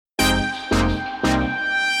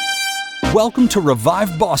Welcome to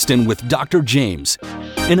Revive Boston with Dr. Jaymz,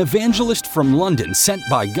 an evangelist from London sent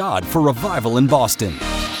by God for revival in Boston.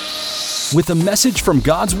 With a message from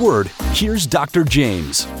God's Word, here's Dr.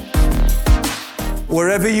 Jaymz.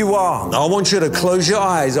 Wherever you are, I want you to close your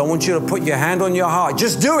eyes. I want you to put your hand on your heart.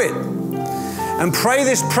 Just do it. And pray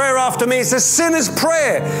this prayer after me. It's a sinner's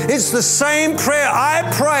prayer. It's the same prayer I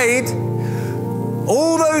prayed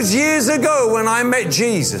all those years ago when I met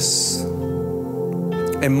Jesus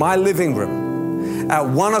in my living room at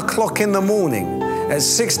 1 o'clock in the morning at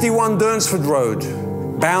 61 Durnsford Road,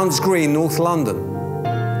 Bounds Green, North London.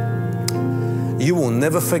 You will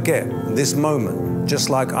never forget this moment,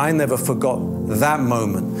 just like I never forgot that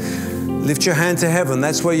moment. Lift your hand to heaven.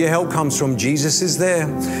 That's where your help comes from. Jesus is there.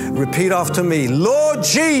 Repeat after me. Lord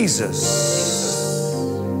Jesus,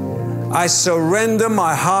 I surrender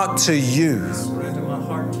my heart to you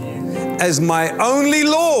as my only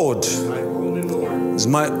Lord, as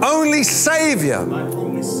my only Savior,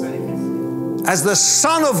 as the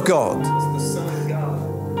Son of God.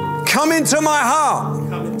 Come into my heart.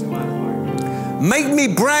 Make me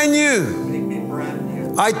brand new.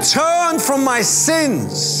 I turn from my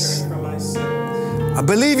sins. I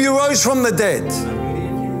believe you rose from the dead.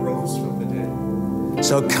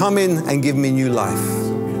 So come in and give me new life.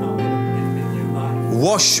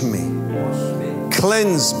 Wash me.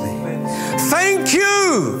 Cleanse me. Thank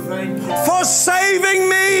you for saving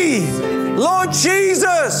me, Lord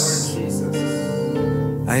Jesus.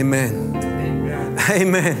 Amen.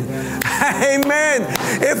 Amen. Amen.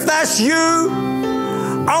 If that's you,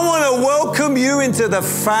 I want to welcome you into the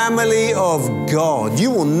family of God.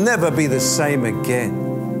 You will never be the same again.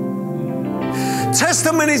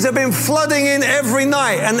 Testimonies have been flooding in every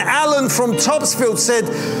night, and Alan from Topsfield said,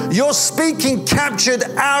 your speaking captured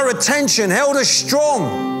our attention, held us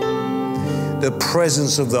strong. The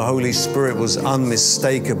presence of the Holy Spirit was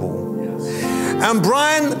unmistakable. And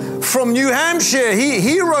Brian from New Hampshire,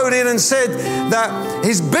 he wrote in and said that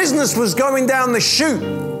his business was going down the chute.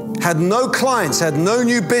 Had no clients, had no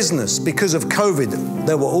new business because of COVID.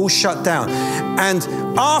 They were all shut down. And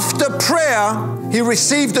after prayer, he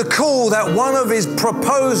received a call that one of his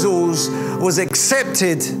proposals was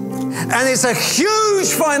accepted. And it's a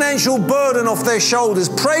huge financial burden off their shoulders.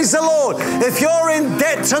 Praise the Lord. If you're in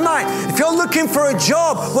debt tonight, if you're looking for a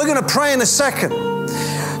job, we're going to pray in a second.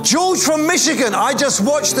 George from Michigan, I just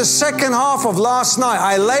watched the second half of last night.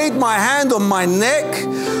 I laid my hand on my neck,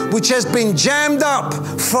 which has been jammed up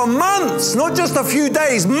for months, not just a few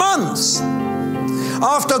days, months.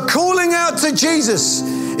 After calling out to Jesus,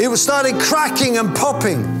 it started cracking and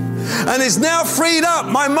popping, and it's now freed up.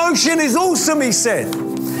 My motion is awesome, he said.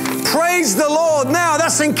 Praise the Lord. Now,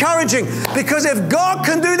 that's encouraging, because if God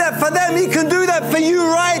can do that for them, He can do that for you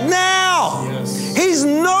right now. Yes. He's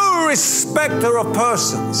no respecter of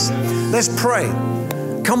persons. Let's pray.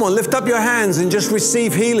 Come on, lift up your hands and just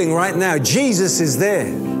receive healing right now. Jesus is there.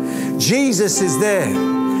 Jesus is there.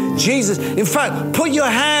 Jesus. In fact, put your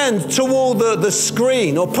hand toward the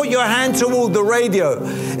screen, or put your hand toward the radio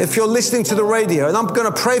if you're listening to the radio. And I'm going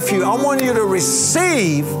to pray for you. I want you to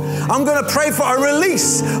receive. I'm going to pray for a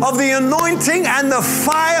release of the anointing and the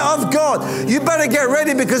fire of God. You better get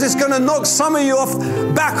ready, because it's going to knock some of you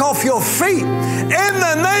back off your feet. In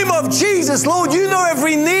the name of Jesus, Lord, you know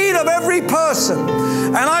every need of every person.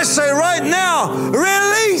 And I say right now,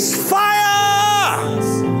 release fire.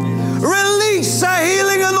 Release a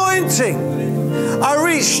healing anointing.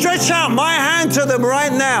 I stretch out my hand to them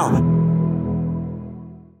right now.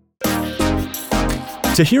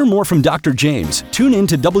 To hear more from Dr. Jaymz, tune in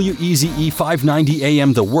to WEZE 590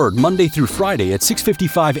 AM The Word Monday through Friday at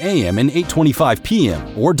 6:55 AM and 8:25 PM,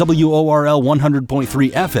 or WORL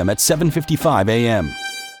 100.3 FM at 7:55 AM.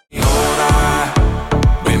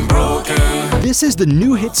 This is the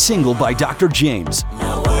new hit single by Dr. Jaymz.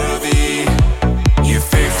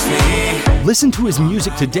 Listen to his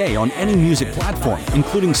music today on any music platform,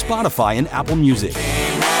 including Spotify and Apple Music.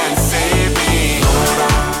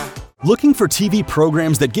 Looking for TV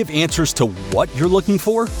programs that give answers to what you're looking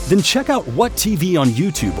for? Then check out What TV on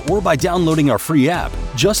YouTube, or by downloading our free app.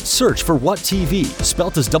 Just search for What TV,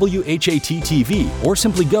 spelt as WHAT-TV, or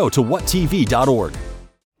simply go to whattv.org.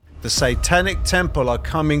 The Satanic Temple are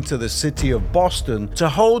coming to the city of Boston to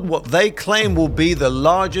hold what they claim will be the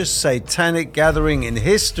largest satanic gathering in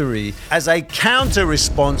history. As a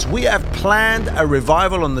counter-response, we have planned a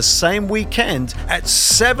revival on the same weekend at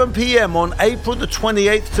 7 p.m. on April the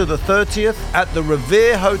 28th to the 30th at the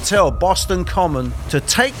Revere Hotel, Boston Common. To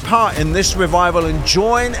take part in this revival and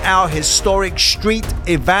join our historic street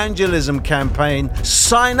evangelism campaign,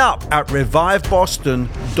 sign up at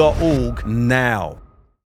reviveboston.org now.